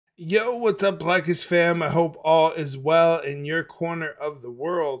Yo, what's up, Blackish fam? I hope all is well in your corner of the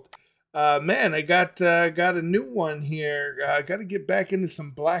world. Man, I got a new one here. Got to get back into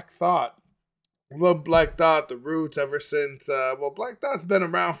some Black Thought. Love Black Thought, the roots ever since. Black Thought's been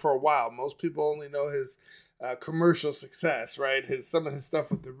around for a while. Most people only know his commercial success, right? Some of his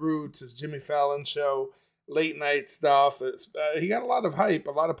stuff with the roots, his Jimmy Fallon show, late night stuff. He got a lot of hype,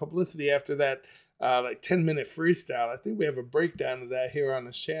 a lot of publicity after that. Like 10-minute freestyle. I think we have a breakdown of that here on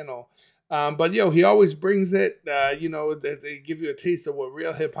this channel. But yo, he always brings it. They give you a taste of what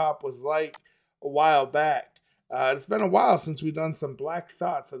real hip hop was like a while back. It's been a while since we've done some Black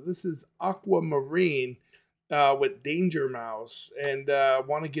Thought. So this is Aquamarine with Danger Mouse, and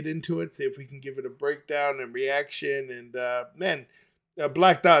want to get into it. See if we can give it a breakdown and reaction. And man,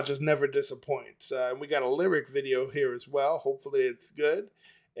 Black Thought just never disappoints. And we got a lyric video here as well. Hopefully it's good.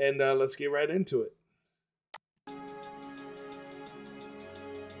 And let's get right into it.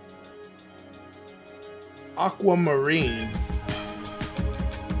 Aquamarine.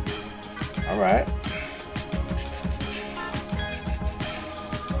 All right.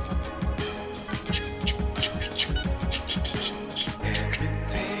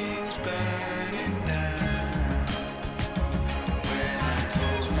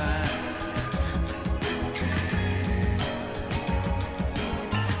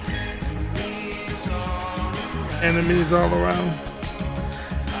 Enemies all around.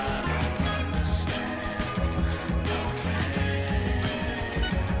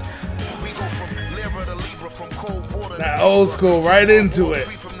 That old school, right into it.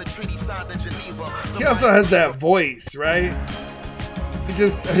 He also has that voice, right?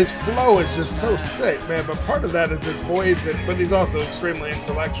 His flow is just so sick, man. But part of that is his voice, but he's also extremely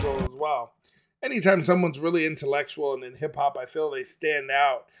intellectual as well. Anytime someone's really intellectual and in hip hop, I feel they stand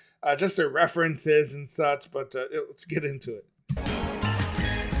out. Just their references and such, but let's get into it.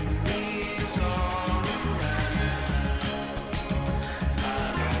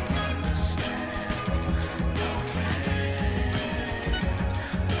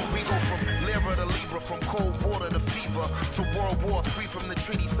 We go from Lyra to Libra, from cold water to fever, to World War III, from the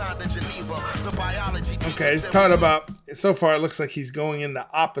treaty signed in Geneva. The biology. Okay, he's talking about, so far it looks like he's going into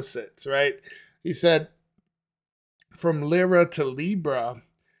opposites, right? He said, from Lyra to Libra.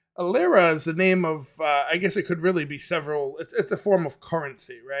 A lira is the name of, I guess it could really be several. It's a form of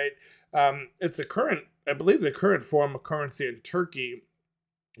currency, right? It's I believe the current form of currency in Turkey,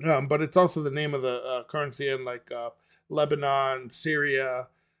 but it's also the name of the currency in like Lebanon, Syria,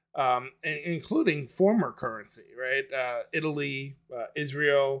 including former currency, right? Italy,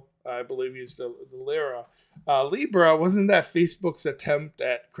 Israel, I believe used the lira. Libra, wasn't that Facebook's attempt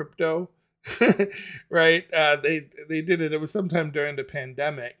at crypto? Right? They did it. It was sometime during the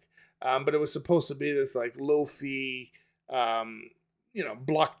pandemic, but it was supposed to be this like low fee, blockchain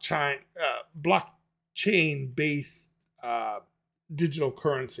based digital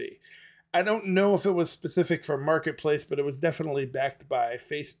currency. I don't know if it was specific for marketplace, but it was definitely backed by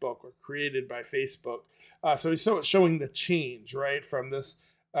Facebook or created by Facebook. So he's showing the change, right, from this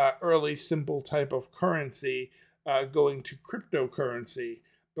early simple type of currency going to cryptocurrency,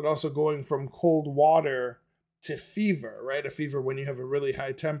 but also going from cold water to fever, right? A fever when you have a really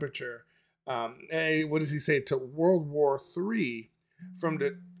high temperature. What does he say? To World War III from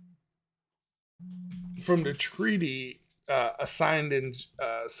the treaty signed in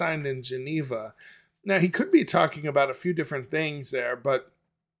Geneva. Now he could be talking about a few different things there, but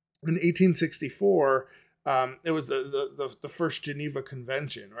in 1864, it was the first Geneva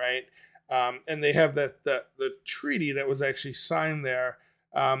Convention, right? And they have the treaty that was actually signed there.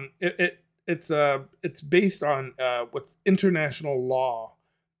 It's based on what's international law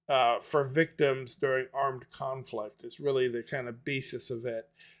for victims during armed conflict. It's really the kind of basis of it.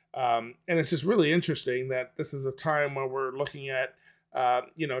 And it's just really interesting that this is a time where we're looking at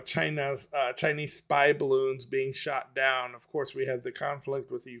Chinese spy balloons being shot down. Of course, we have the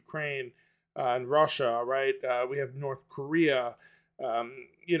conflict with Ukraine and Russia, right? We have North Korea.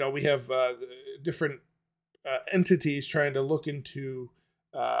 We have different entities trying to look into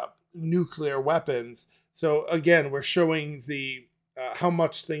nuclear weapons. So again, we're showing the how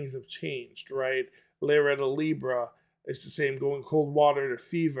much things have changed, right? Lyra to Libra, it's the same, going cold water to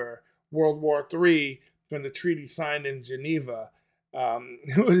fever. World War III, when the treaty signed in Geneva.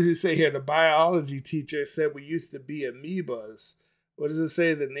 What does he say here? The biology teacher said we used to be amoebas. What does it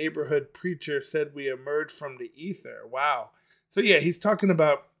say? The neighborhood preacher said we emerged from the ether. Wow. So yeah, he's talking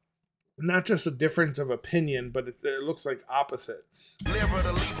about not just a difference of opinion, but it looks like opposites. Lyra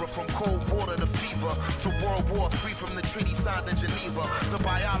to Libra, from cold water to fever, to World War III, from the treaty signed in Geneva. The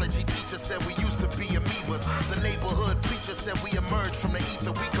biology teacher said we used to be amoebas. The neighborhood preacher said we emerged from the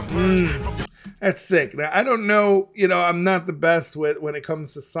ether. We That's sick. Now, I don't know, I'm not the best with when it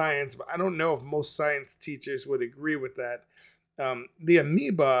comes to science, but I don't know if most science teachers would agree with that. The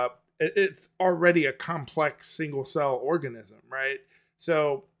amoeba, it's already a complex single cell organism, right?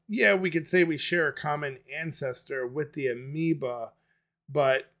 So, yeah, we could say we share a common ancestor with the amoeba,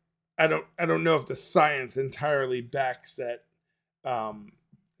 but I don't know if the science entirely backs that.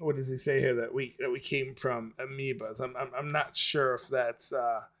 What does he say here that we came from amoebas? I'm not sure if that's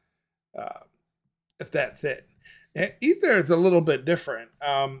it. Ether is a little bit different.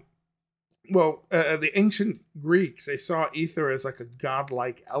 The ancient Greeks, they saw ether as like a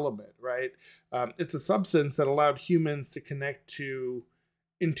godlike element, right? It's a substance that allowed humans to connect to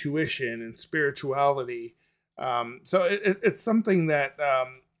intuition and spirituality. So it's something that,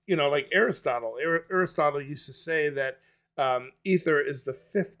 like Aristotle. Aristotle used to say that ether is the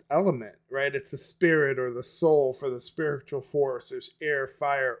fifth element, right? It's the spirit or the soul for the spiritual force. There's air,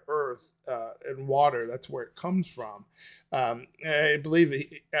 fire, earth, and water. That's where it comes from. I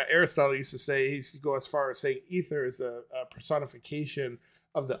believe Aristotle used to say, he used to go as far as saying ether is a personification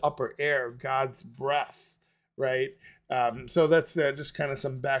of the upper air, God's breath, right? So that's just kind of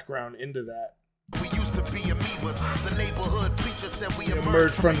some background into that. We used to be amoebas. The neighborhood preacher said we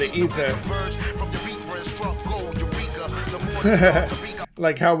emerged from the ether.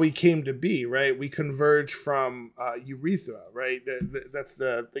 Like how we came to be, right? We converge from urethra, right? That's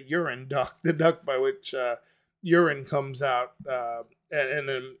the urine duct, the duct by which urine comes out,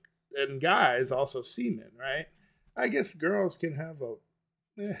 and guys also semen, right? I guess girls can have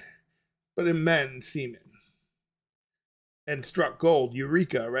but in men, semen. And struck gold,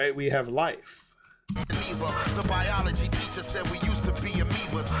 eureka, right? We have life. The biology teacher said we used to be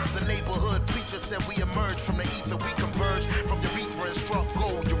amoebas. The neighborhood preacher said we emerged from the ether. We converged from urethra and struck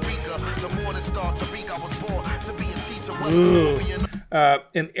gold, eureka. The morning star Tariq, I was born to be a teacher.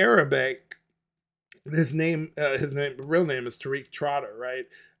 In Arabic, his real name is Tariq Trotter, right?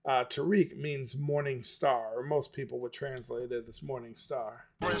 Tariq means morning star, or most people would translate it as morning star.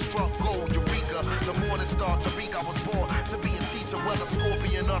 The morning star Tariq, I was born to be a teacher, whether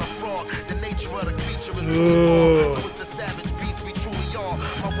scorpion or the frog. The nature of the creature is the savage beast we truly are.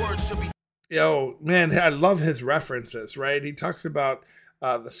 My words should be. Yo, man, I love his references, right? He talks about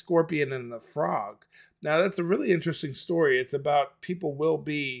the scorpion and the frog. Now, that's a really interesting story. It's about people will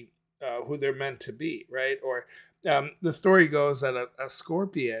be who they're meant to be, right? Or the story goes that a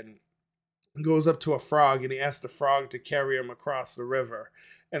scorpion goes up to a frog and he asks the frog to carry him across the river.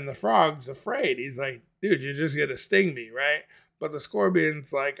 And the frog's afraid. He's like, dude, you're just going to sting me, right? But the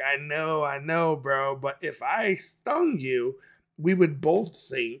scorpion's like, I know, bro. But if I stung you, we would both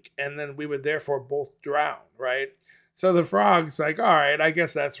sink and then we would therefore both drown, right? So the frog's like, all right, I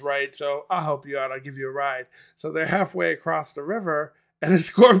guess that's right. So I'll help you out. I'll give you a ride. So they're halfway across the river and the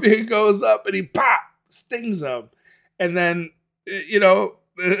scorpion goes up and he stings him. And then, the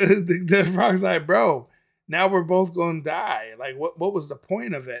frog's like, bro, now we're both going to die. Like, what was the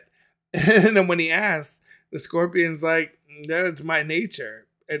point of it? And then when he asks, the scorpion's like, that's my nature.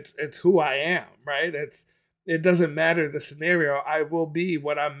 It's who I am, right? It doesn't matter the scenario. I will be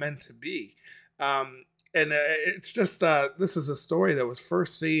what I'm meant to be. It's just, this is a story that was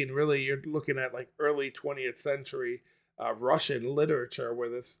first seen, really, you're looking at like early 20th century Russian literature where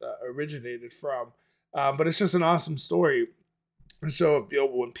this originated from. But it's just an awesome story. And so,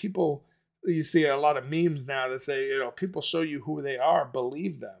 when people, you see a lot of memes now that say, people show you who they are,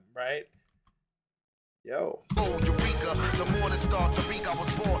 believe them, right? Yo. The morning star Tariq, I was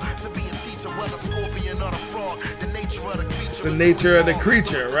born to be a teacher, whether scorpion or the frog. The nature of the creature. It's the nature of the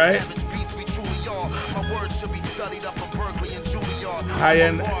creature, right? My words should be studied up in Berkeley and Juilliard.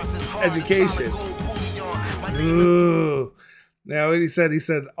 High-end education. Ooh. Now he said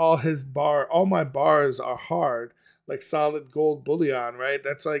all my bars are hard, like solid gold bullion, right?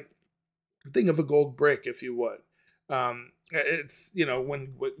 That's like, think of a gold brick, if you would. It's,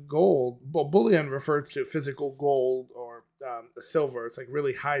 when gold, bullion refers to physical gold or silver. It's like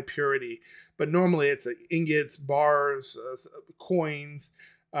really high purity, but normally it's like ingots, bars, coins.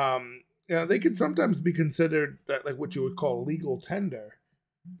 They could sometimes be considered like what you would call legal tender.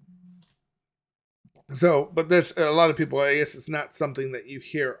 So, but there's a lot of people, I guess it's not something that you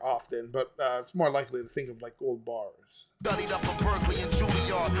hear often, but it's more likely to think of like gold bars. Studied up in Berkeley and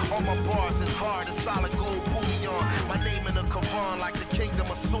Juilliard. All my bars is hard as solid gold bullion. My name in the Quran like the kingdom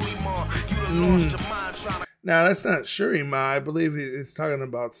of Suleiman. You done lost your mind trying to... Now, that's not Shurima. I believe he's talking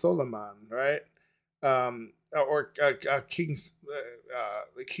about Solomon, right? Or king's,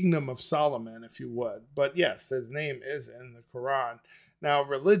 the kingdom of Solomon, if you would. But yes, his name is in the Quran. Now,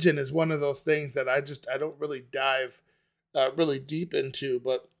 religion is one of those things that I don't really dive really deep into,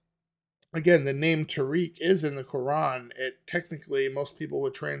 but again, the name Tariq is in the Quran. It technically, most people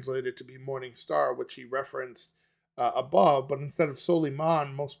would translate it to be morning star, which he referenced above, but instead of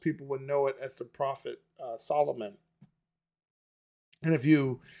Suleiman, most people would know it as the prophet Solomon. And if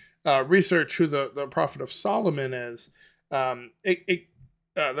you research who the prophet of Solomon is,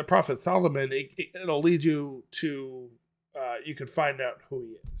 the prophet Solomon, it'll lead you to, you can find out who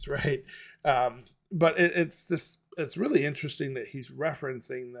he is, right? But it's really interesting that he's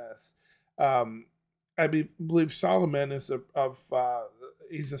referencing this. I believe Solomon is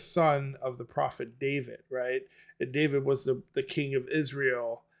he's a son of the prophet David, right? And David was the king of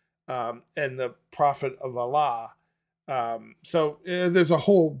Israel, and the prophet of Allah. So there's a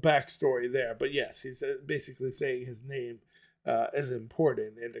whole backstory there, but yes, he's basically saying his name is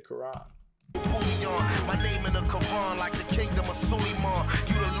important in the Quran. My name in the Quran like the kingdom of Suleiman.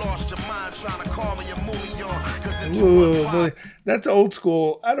 You done lost your mind trying to call me a Ooh, that's old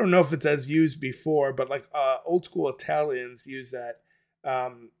school. I don't know if it's as used before, but like old school Italians use that.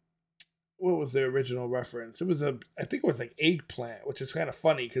 What was the original reference? I think it was like eggplant, which is kind of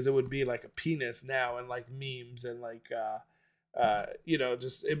funny because it would be like a penis now, and like memes and like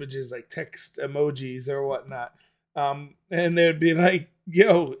just images like text emojis or whatnot. And they'd be like,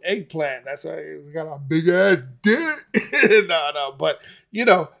 yo, eggplant, that's why he's got a big ass dick. No, but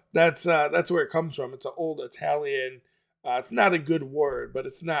that's where it comes from. It's an old Italian. It's not a good word, but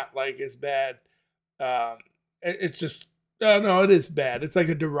it's not like as bad. It's just no, it is bad. It's like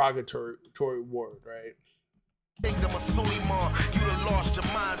a derogatory word, right? Kingdom of Suleiman, you done lost your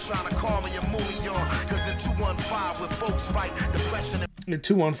mind trying to call me a million. Cause in 215 with folks fight depression. In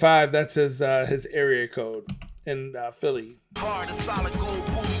 215, that's his area code in Philly. Hard and solid gold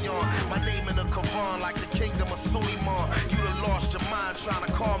bullion. My name in the Quran like the kingdom of Suleiman. You done lost your mind trying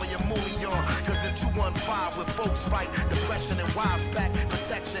to call me a million. Cause in 215 with folks fight depression and wives pack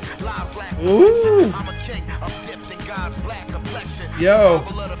protection. Lives lack protection. I'm a king, I'm dipped in God's black complexion. Yo,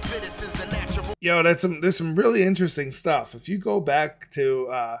 there's some really interesting stuff. If you go back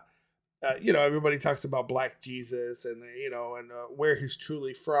to everybody talks about Black Jesus and where he's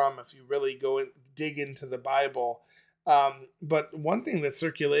truly from. If you really go and dig into the Bible, but one thing that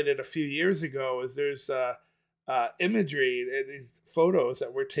circulated a few years ago is there's imagery, these photos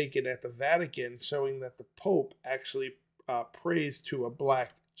that were taken at the Vatican showing that the Pope actually prays to a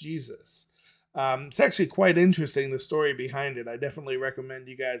Black Jesus. It's actually quite interesting, the story behind it. I definitely recommend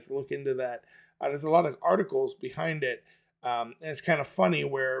you guys look into that. There's a lot of articles behind it. And it's kind of funny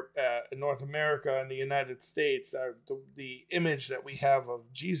where in North America and the United States, the image that we have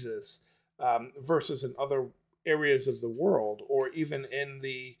of Jesus versus in other areas of the world, or even in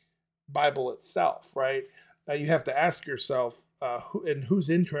the Bible itself, right? You have to ask yourself, in whose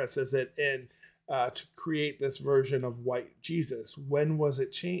interest is it in to create this version of white Jesus? When was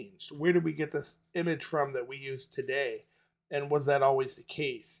it changed? Where did we get this image from that we use today? And was that always the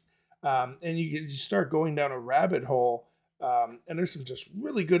case? And you start going down a rabbit hole. And there's some just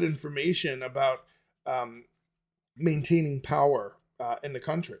really good information about maintaining power in the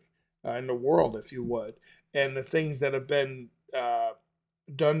country, in the world, if you would, and the things that have been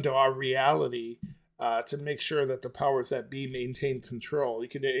done to our reality to make sure that the powers that be maintain control. You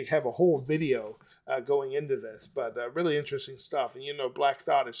can have a whole video going into this, but really interesting stuff. And Black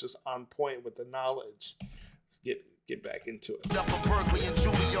Thought is just on point with the knowledge. Let's get back into it. Berkeley and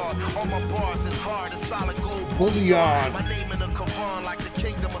Juilliard. All my bars is hard and solid gold bullion. My name in the Quran like the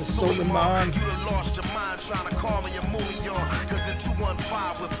kingdom of Suleiman. You done lost your mind trying to call me a million. Cause in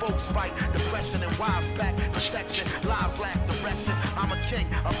 215 with folks fight depression and wives back protection. Lives lack direction. I'm a king,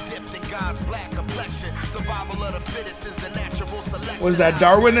 I'm dipped in God's black complexion. Survival of the fittest is the natural selection. Was that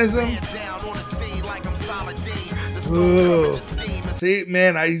Darwinism? Ooh. See,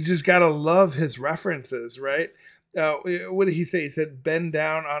 man, I just gotta love his references, right? What did he say? He said, "Bend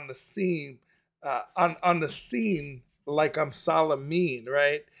down on the scene, on the scene like I'm Salamine,"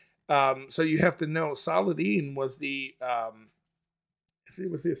 right? So you have to know Saladin was the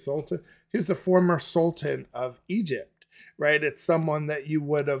sultan. He was the former sultan of Egypt, right? It's someone that you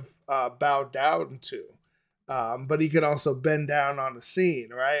would have bowed down to, but he could also bend down on the scene,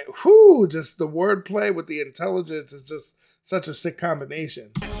 right? Whoo! Just the wordplay with the intelligence is just such a sick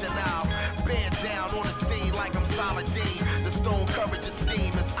combination. Bend down on the scene like I'm Saladin. The stone courage of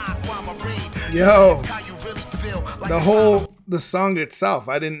steam is Aquamarine. Yo, really feel like the song itself,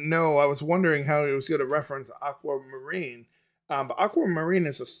 I didn't know. I was wondering how he was going to reference Aquamarine. But Aquamarine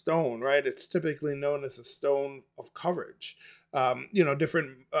is a stone, right? It's typically known as a stone of courage.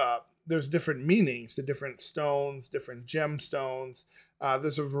 There's different meanings to different stones, different gemstones.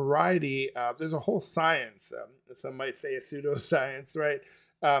 There's a variety. There's a whole science. Some might say a pseudoscience, right?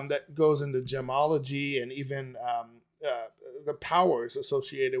 that goes into gemology and even the powers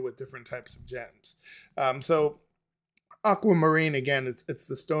associated with different types of gems. So Aquamarine, again, it's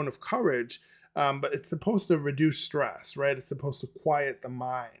the stone of courage, but it's supposed to reduce stress, right? It's supposed to quiet the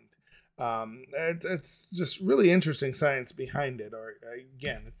mind. It's just really interesting science behind it. Or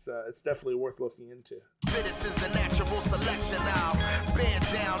again, it's definitely worth looking into. This is the natural selection now. Bend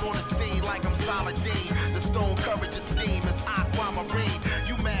down on the scene like I'm Saladin. The stone courage esteem is Aquamarine.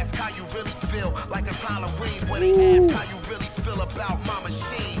 You mask how you really feel like it's Halloween. When they ask how you really feel about my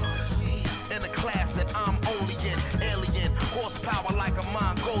machine. In the class that I'm only in, alien horsepower like a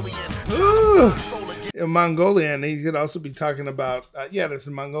Mongolian. A Mongolian. He could also be talking about there's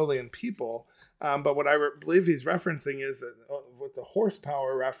a Mongolian people, but what I believe he's referencing is that with the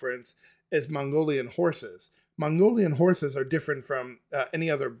horsepower reference is Mongolian horses. Mongolian horses are different from any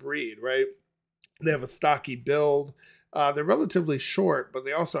other breed, right? They have a stocky build. They're relatively short, but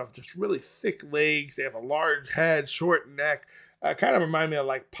they also have just really thick legs. They have a large head, short neck. Kind of remind me of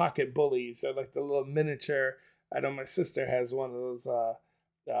like pocket bullies, or like the little miniature. I know my sister has one of those,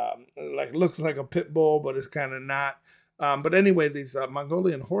 like looks like a pit bull, but it's kind of not. But anyway, these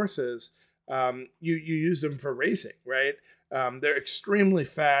Mongolian horses, you use them for racing, right? They're extremely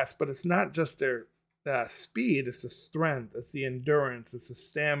fast, but it's not just their speed, it's the strength, it's the endurance, it's the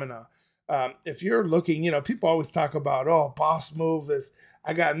stamina. If you're looking, people always talk about, oh, boss move is,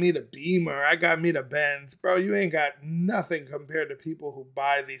 I got me the Beamer, I got me the Benz. Bro, you ain't got nothing compared to people who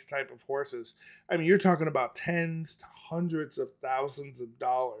buy these type of horses. I mean, you're talking about tens to hundreds of thousands of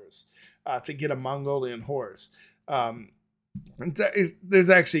dollars to get a Mongolian horse.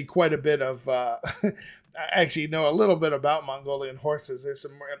 There's actually quite a bit of, I actually know a little bit about Mongolian horses. There's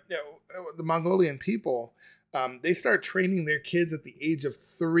some, the Mongolian people, they start training their kids at the age of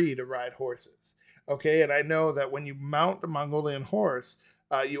 3 to ride horses. Okay, and I know that when you mount a Mongolian horse,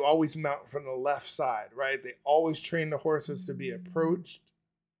 you always mount from the left side, right? They always train the horses to be approached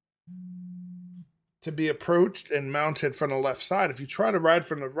and mounted from the left side. If you try to ride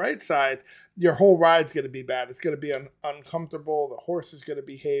from the right side, your whole ride's going to be bad. It's going to be uncomfortable. The horse is going to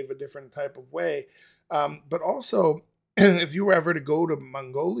behave a different type of way. But also, if you were ever to go to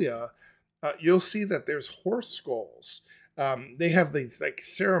Mongolia, you'll see that there's horse skulls. They have these like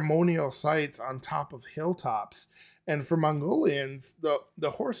ceremonial sites on top of hilltops. And for Mongolians,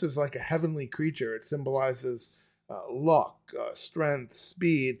 the horse is like a heavenly creature. It symbolizes luck, strength,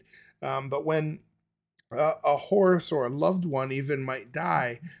 speed. But when a horse or a loved one even might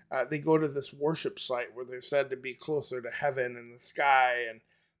die, they go to this worship site where they're said to be closer to heaven and the sky, and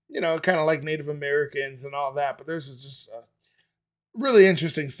kind of like Native Americans and all that. But there's just really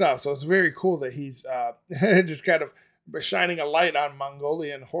interesting stuff. So it's very cool that he's just kind of shining a light on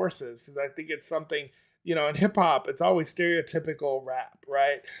Mongolian horses, because I think it's something, in hip hop, it's always stereotypical rap,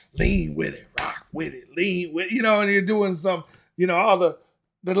 right? Lean with it, rock with it, lean with it, and you're doing some, all the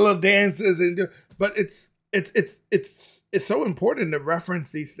little dances, but it's so important to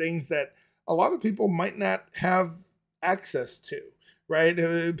reference these things that a lot of people might not have access to, right?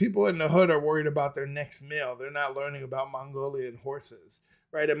 People in the hood are worried about their next meal. They're not learning about Mongolian horses,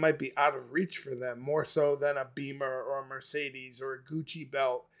 right? It might be out of reach for them, more so than a Beamer or a Mercedes or a Gucci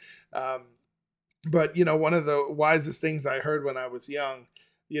belt. But, one of the wisest things I heard when I was young,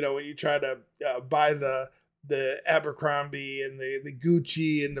 when you try to buy the Abercrombie and the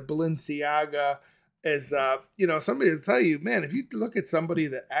Gucci and the Balenciaga, is, somebody will tell you, man, if you look at somebody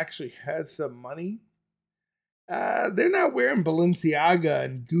that actually has some money, they're not wearing Balenciaga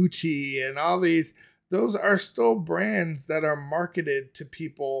and Gucci and all these. Those are still brands that are marketed to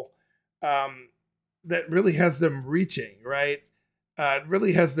people that really has them reaching, right? It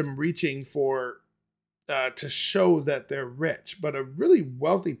really has them reaching for to show that they're rich. But a really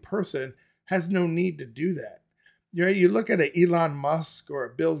wealthy person has no need to do that. You look at an Elon Musk or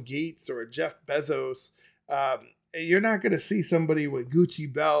a Bill Gates or a Jeff Bezos, you're not going to see somebody with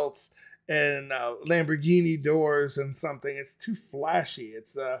Gucci belts and Lamborghini doors and something. It's too flashy.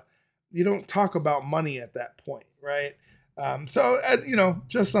 It's you don't talk about money at that point, right? So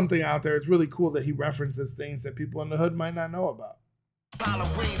just something out there. It's really cool that he references things that people in the hood might not know about.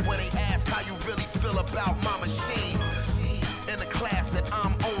 Halloween, when they ask how you really feel about my machine. In the class that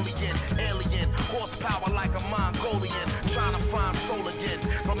I'm only in, alien horsepower like a Mongolian, trying to find soul again,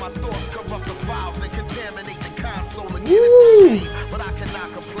 but my thoughts corrupt the files and contaminate the console again. It's a shame, but I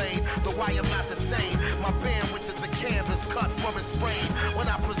cannot complain, though I am not the same. My bandwidth is a canvas cut from his frame. When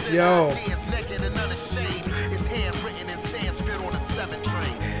I present ideas naked and unashamed, his handwritten in Sanskrit on a 7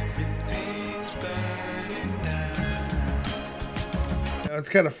 train. it's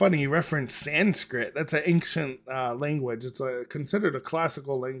kind of funny. You referenced Sanskrit. That's an ancient language. It's considered a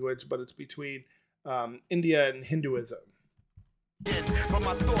classical language, but it's between India and Hinduism. But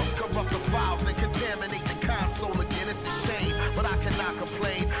my thoughts corrupt the files and contaminate the console again. It's a shame, but I cannot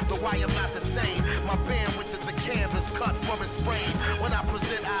complain. Though I am not the same. My bandwidth is a canvas cut from its frame. When I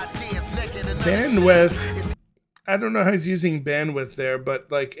present ideas naked and bandwidth. I don't know how he's using bandwidth there,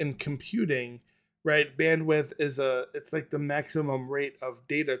 but like in computing, right? Bandwidth is it's like the maximum rate of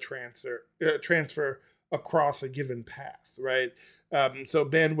data transfer across a given path, right? So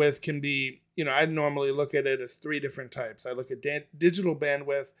bandwidth can be, I normally look at it as three different types. I look at digital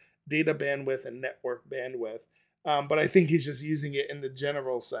bandwidth, data bandwidth, and network bandwidth. But I think he's just using it in the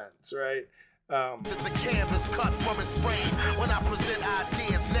general sense, right? There's a canvas cut from his frame. When I present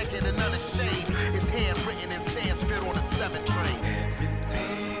ideas naked and unashamed, it's handwritten in Sanskrit on the 7 train.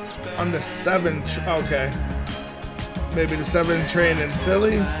 On the 7, okay. Maybe the 7 train in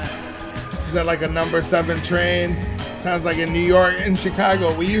Philly? Is that like a number 7 train? Sounds like in New York and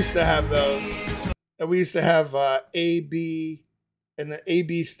Chicago, we used to have those. And we used to have A, B, and the A,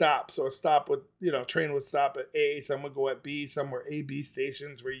 B stops. So a stop would, train would stop at A, some would go at B, some were A, B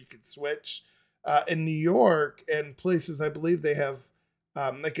stations where you could switch. In New York and places, I believe they have,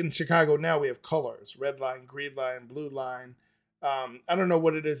 like in Chicago now, we have colors, red line, green line, blue line. I don't know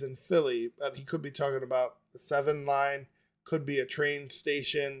what it is in Philly, but he could be talking about the 7 line, could be a train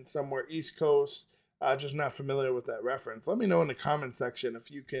station somewhere East Coast. Just not familiar with that reference. Let me know in the comment section if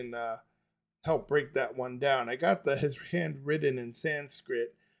you can help break that one down. I got his hand written in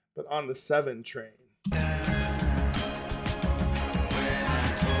Sanskrit, but on the 7 train.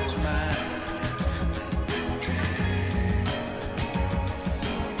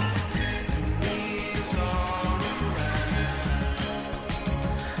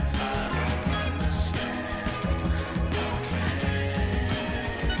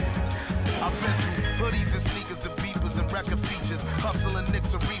 Features, hustling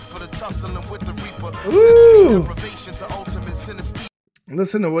Nicks a reefer, the tussling with the reaper. Ooh. To ultimate synesthesia.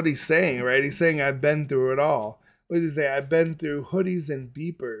 Listen to what he's saying, right? He's saying, I've been through it all. What does he say? I've been through hoodies and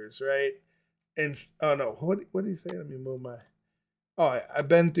beepers, right? And, oh no, what did he say? Let me move my, I've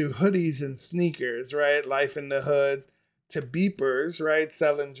been through hoodies and sneakers, right? Life in the hood, to beepers, right?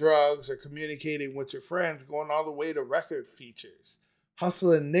 Selling drugs or communicating with your friends, going all the way to record features.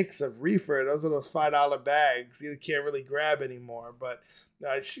 Hustling Nicks of reefer, those are those $5 bags you can't really grab anymore, but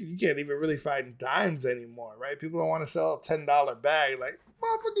you can't even really find dimes anymore, right? People don't want to sell a $10 bag. Like,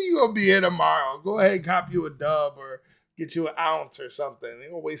 motherfucker, you gonna be here tomorrow. Go ahead and cop you a dub or get you an ounce or something. They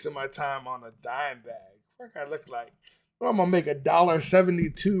gonna wasting my time on a dime bag. What I look like? Well, I'm gonna make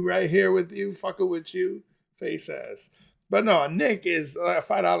 $1.72 right here with you, fucking with you, face ass. But no, a Nick is a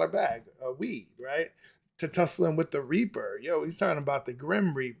 $5 bag of weed, right? To tussling with the Reaper. Yo, he's talking about the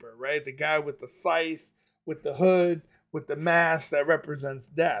Grim Reaper, right? The guy with the scythe, with the hood, with the mask that represents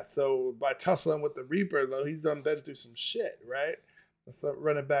death. So by tussling with the Reaper, though, he's been through some shit, right? Let's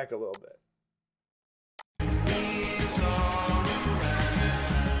run it back a little bit.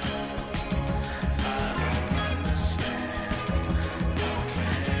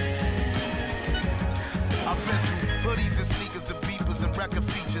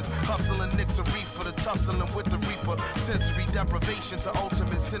 Features, hustling Nicks a reefer, the tussling with the reaper, sensory deprivation to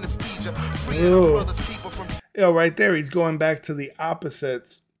ultimate synesthesia, freeing our brother's keeper from. Right there, he's going back to the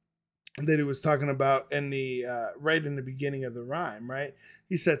opposites that he was talking about in the right in the beginning of the rhyme, right?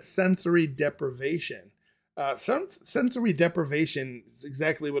 He said sensory deprivation. Sensory deprivation is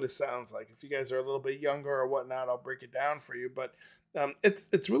exactly what it sounds like. If you guys are a little bit younger or whatnot, I'll break it down for you. But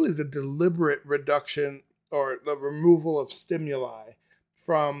it's really the deliberate reduction or the removal of stimuli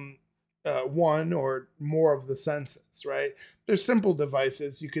from one or more of the senses, right? There's simple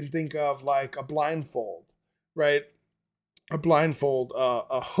devices you can think of like a blindfold, right? A blindfold,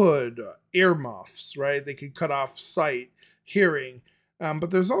 a hood, earmuffs, right? They can cut off sight, hearing,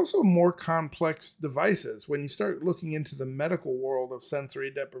 but there's also more complex devices. When you start looking into the medical world of sensory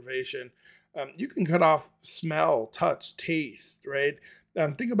deprivation, you can cut off smell, touch, taste, right?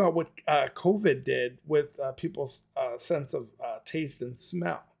 Think about what COVID did with people's sense of taste and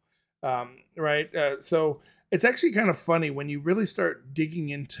smell, right? So it's actually kind of funny when you really start digging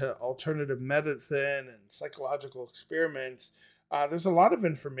into alternative medicine and psychological experiments. There's a lot of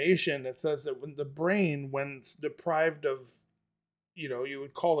information that says that when the brain, when it's deprived of, you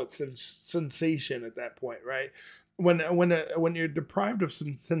would call it sensation at that point, right? When you're deprived of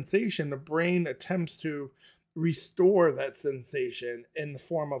some sensation, the brain attempts to restore that sensation in the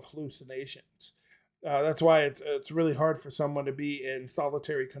form of hallucinations. That's why it's really hard for someone to be in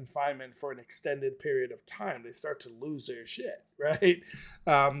solitary confinement for an extended period of time. They start to lose their shit, right?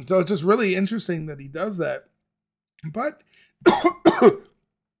 So it's just really interesting that he does that. But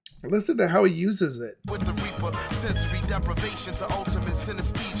listen to how he uses it. With the reaper, sensory deprivation to ultimate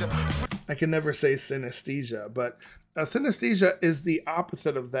synesthesia. I can never say synesthesia, but synesthesia is the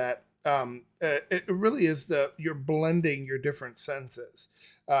opposite of that. It really is you're blending your different senses.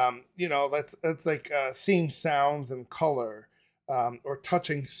 That's like seeing sounds and color, or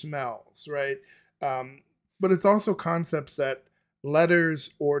touching smells, right? But it's also concepts that letters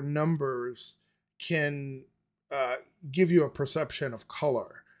or numbers can give you a perception of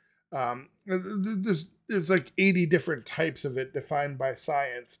color. There's like 80 different types of it defined by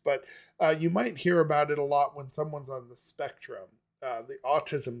science, but you might hear about it a lot when someone's on the spectrum, the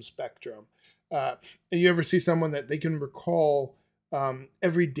autism spectrum. You ever see someone that they can recall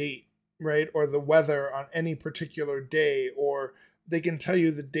every date, right? Or the weather on any particular day, or they can tell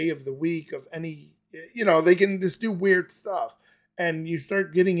you the day of the week of any, they can just do weird stuff. And you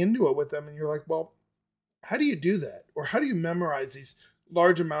start getting into it with them and you're like, well, how do you do that? Or how do you memorize these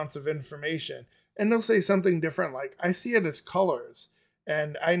large amounts of information? And they'll say something different, like, I see it as colors,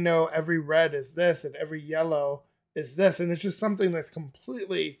 and I know every red is this and every yellow is this. And it's just something that's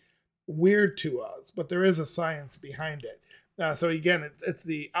completely weird to us, but there is a science behind it. So again, it's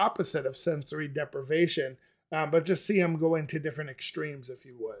the opposite of sensory deprivation, but just see them go into different extremes, if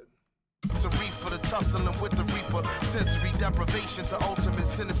you would. For the tussling with the reaper, sensory deprivation to ultimate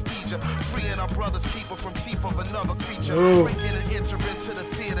synesthesia, freeing our brother's keeper from teeth of another creature. Breaking and entering into the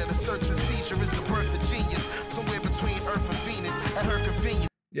theater, the search and seizure is the birth of genius, somewhere between Earth and Venus, at her convenience.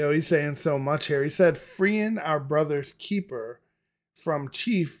 Yo, he's saying so much here. He said, freeing our brother's keeper from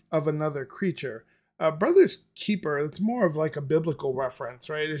chief of another creature. Brother's keeper, it's more of like a biblical reference,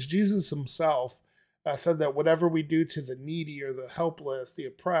 right? As Jesus himself said that whatever we do to the needy or the helpless, the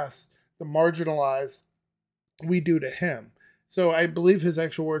oppressed, the marginalized, we do to him. So I believe his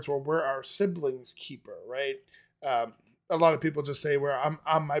actual words were, we're our sibling's keeper, right? A lot of people just say,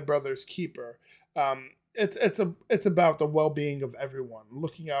 I'm my brother's keeper. It's about the well-being of everyone,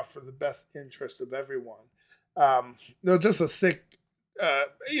 looking out for the best interest of everyone. Just a sick,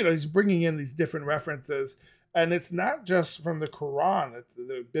 he's bringing in these different references, and it's not just from the Quran, it's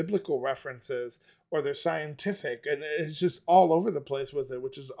the biblical references, or they're scientific, and it's just all over the place with it,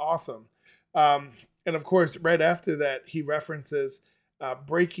 which is awesome. And of course, right after that, he references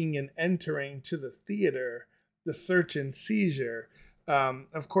breaking and entering to the theater, the search and seizure.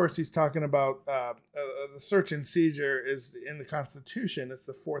 Of course, he's talking about the search and seizure is in the Constitution. It's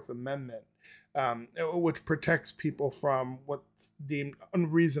the Fourth Amendment, which protects people from what's deemed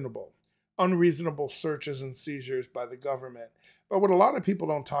unreasonable searches and seizures by the government. But what a lot of people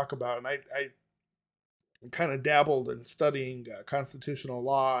don't talk about, and I kind of dabbled in studying constitutional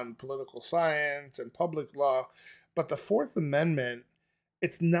law and political science and public law, but the Fourth Amendment,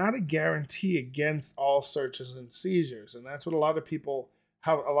 it's not a guarantee against all searches and seizures, and that's what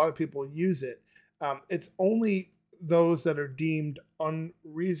how a lot of people use it. It's only those that are deemed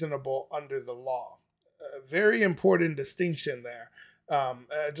unreasonable under the law. Very important distinction there.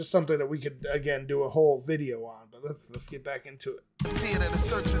 Just something that we could again do a whole video on, but let's get back into it. Theater, the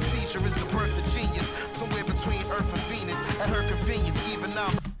search and seizure is the birth of genius, somewhere between Earth and Venus, at her convenience, even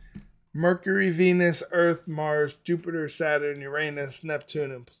now. Mercury, Venus, Earth, Mars, Jupiter, Saturn, Uranus,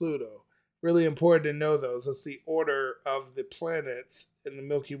 Neptune, and Pluto. Really important to know those. It's the order of the planets in the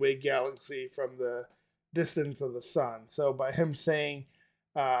Milky Way galaxy from the distance of the sun. So by him saying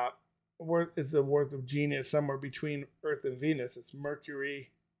is the worth of genius somewhere between Earth and Venus, it's Mercury,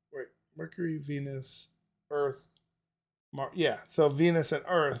 Venus, Earth, Mars. Yeah, so Venus and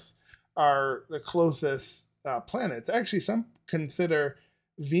Earth are the closest planets. Actually, some consider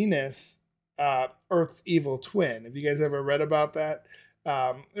Venus Earth's evil twin. Have you guys ever read about that?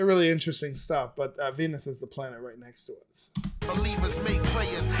 They're really interesting stuff, but Venus is the planet right next to us. Believers make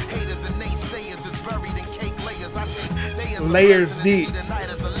prayers, haters and naysayers is buried in cake layers. I take layers deep.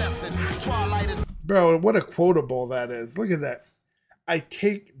 Bro, what a quotable that is. Look at that. I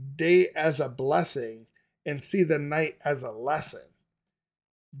take day as a blessing and see the night as a lesson.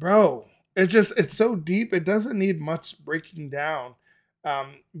 Bro, it's so deep. It doesn't need much breaking down.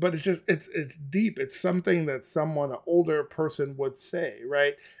 But it's deep. It's something that an older person would say,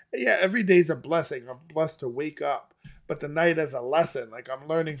 right? Yeah, every day's a blessing. I'm blessed to wake up. But the night as a lesson, like I'm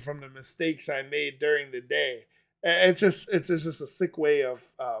learning from the mistakes I made during the day. It's just a sick way of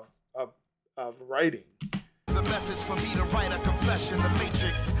writing. It's a message for me to write a confession. The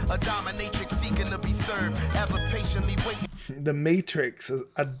Matrix, a dominatrix seeking to be served, ever patiently waiting. The Matrix is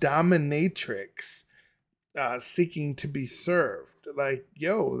a dominatrix seeking to be served. Like,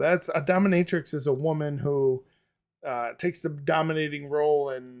 yo, that's a dominatrix is a woman who takes the dominating role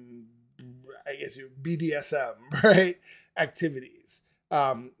in, I guess, BDSM, right? Activities.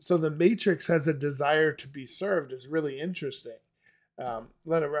 So the Matrix has a desire to be served is really interesting.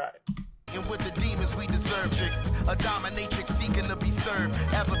 Let it ride. And with the demons we deserve tricks. A dominatrix seeking to be served.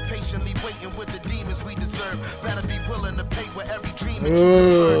 Ever patiently waiting with the demons we deserve. Better be willing to pay with every dream that you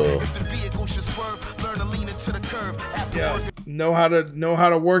deserve. If the vehicle should swerve, learn to lean into the curve. Know how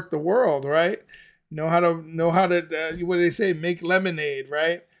to work the world, right? Know how to what do they say? Make lemonade,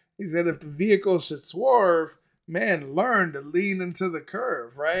 right? He said if the vehicle should swerve, man, learn to lean into the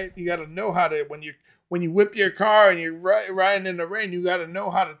curve, right? You got to know how to when you whip your car and you're riding in the rain, you got to know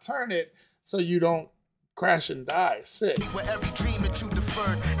how to turn it so you don't crash and die. Sick. With every dream that you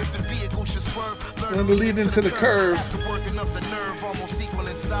deferred, if the vehicle should swerve, learn to lean into the curve. After working up the nerve, almost equal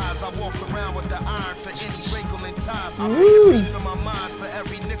in size, I walked around with the iron for any wrinkle in time. I made a piece of my mind for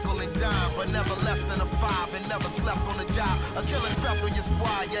every nickel and dime, but never less than a 5 and never slept on the job. A killer crept on your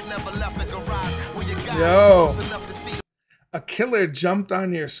squad, yet never left the garage. When you got close enough to see. A killer jumped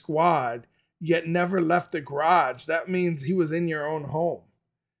on your squad, yet never left the garage. That means he was in your own home,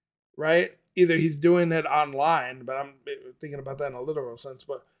 right? Either he's doing it online, but I'm thinking about that in a literal sense,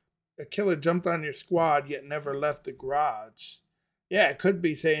 but a killer jumped on your squad, yet never left the garage. Yeah, it could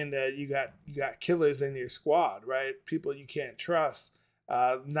be saying that you got killers in your squad, right? People you can't trust,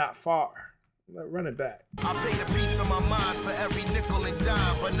 not far. Run it back. I paid a piece of my mind for every nickel and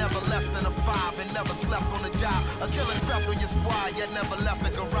dime, but never less than a 5 and never slept on the job. A killer crept on your squad, yet never left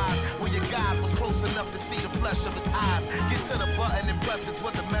the garage. When your God was close enough to see the flesh of his eyes. Get to the button and press it's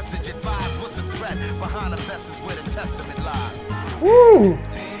what the message advised. What's the threat behind the vest is where the testament lies. Woo!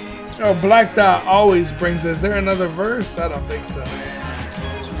 Oh, Black Dot always brings us. Is there another verse? I don't think so.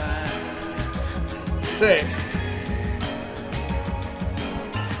 Sick.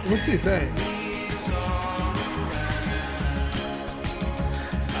 What's he saying?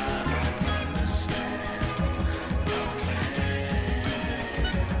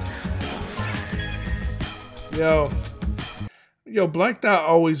 Yo, Black Dot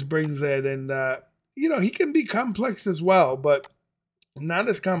always brings it, and he can be complex as well, but not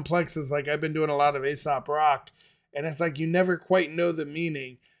as complex as like I've been doing a lot of Aesop Rock, and it's like you never quite know the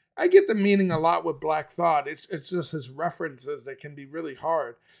meaning. I get the meaning a lot with Black Thought. It's just his references that can be really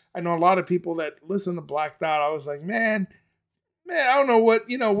hard. I know a lot of people that listen to Black Thought. I was like, man, I don't know what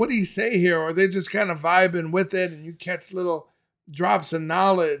do you say here, or they're just kind of vibing with it, and you catch little drops of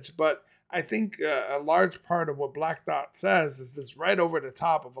knowledge, but I think a large part of what Black Dot says is just right over the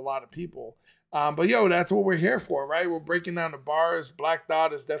top of a lot of people. But that's what we're here for, right? We're breaking down the bars. Black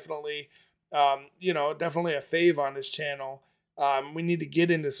Dot is definitely, definitely a fave on this channel. We need to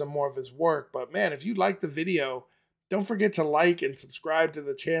get into some more of his work. But man, if you like the video, don't forget to like and subscribe to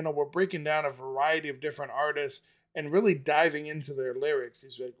the channel. We're breaking down a variety of different artists and really diving into their lyrics.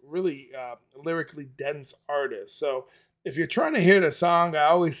 These are really lyrically dense artists. So if you're trying to hear the song, I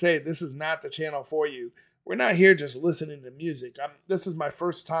always say this is not the channel for you. We're not here just listening to music. This is my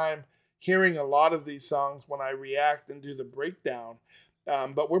first time hearing a lot of these songs when I react and do the breakdown.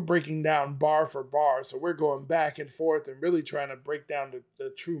 But we're breaking down bar for bar. So we're going back and forth and really trying to break down the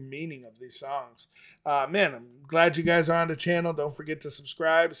true meaning of these songs. Man, I'm glad you guys are on the channel. Don't forget to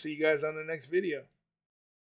subscribe. See you guys on the next video.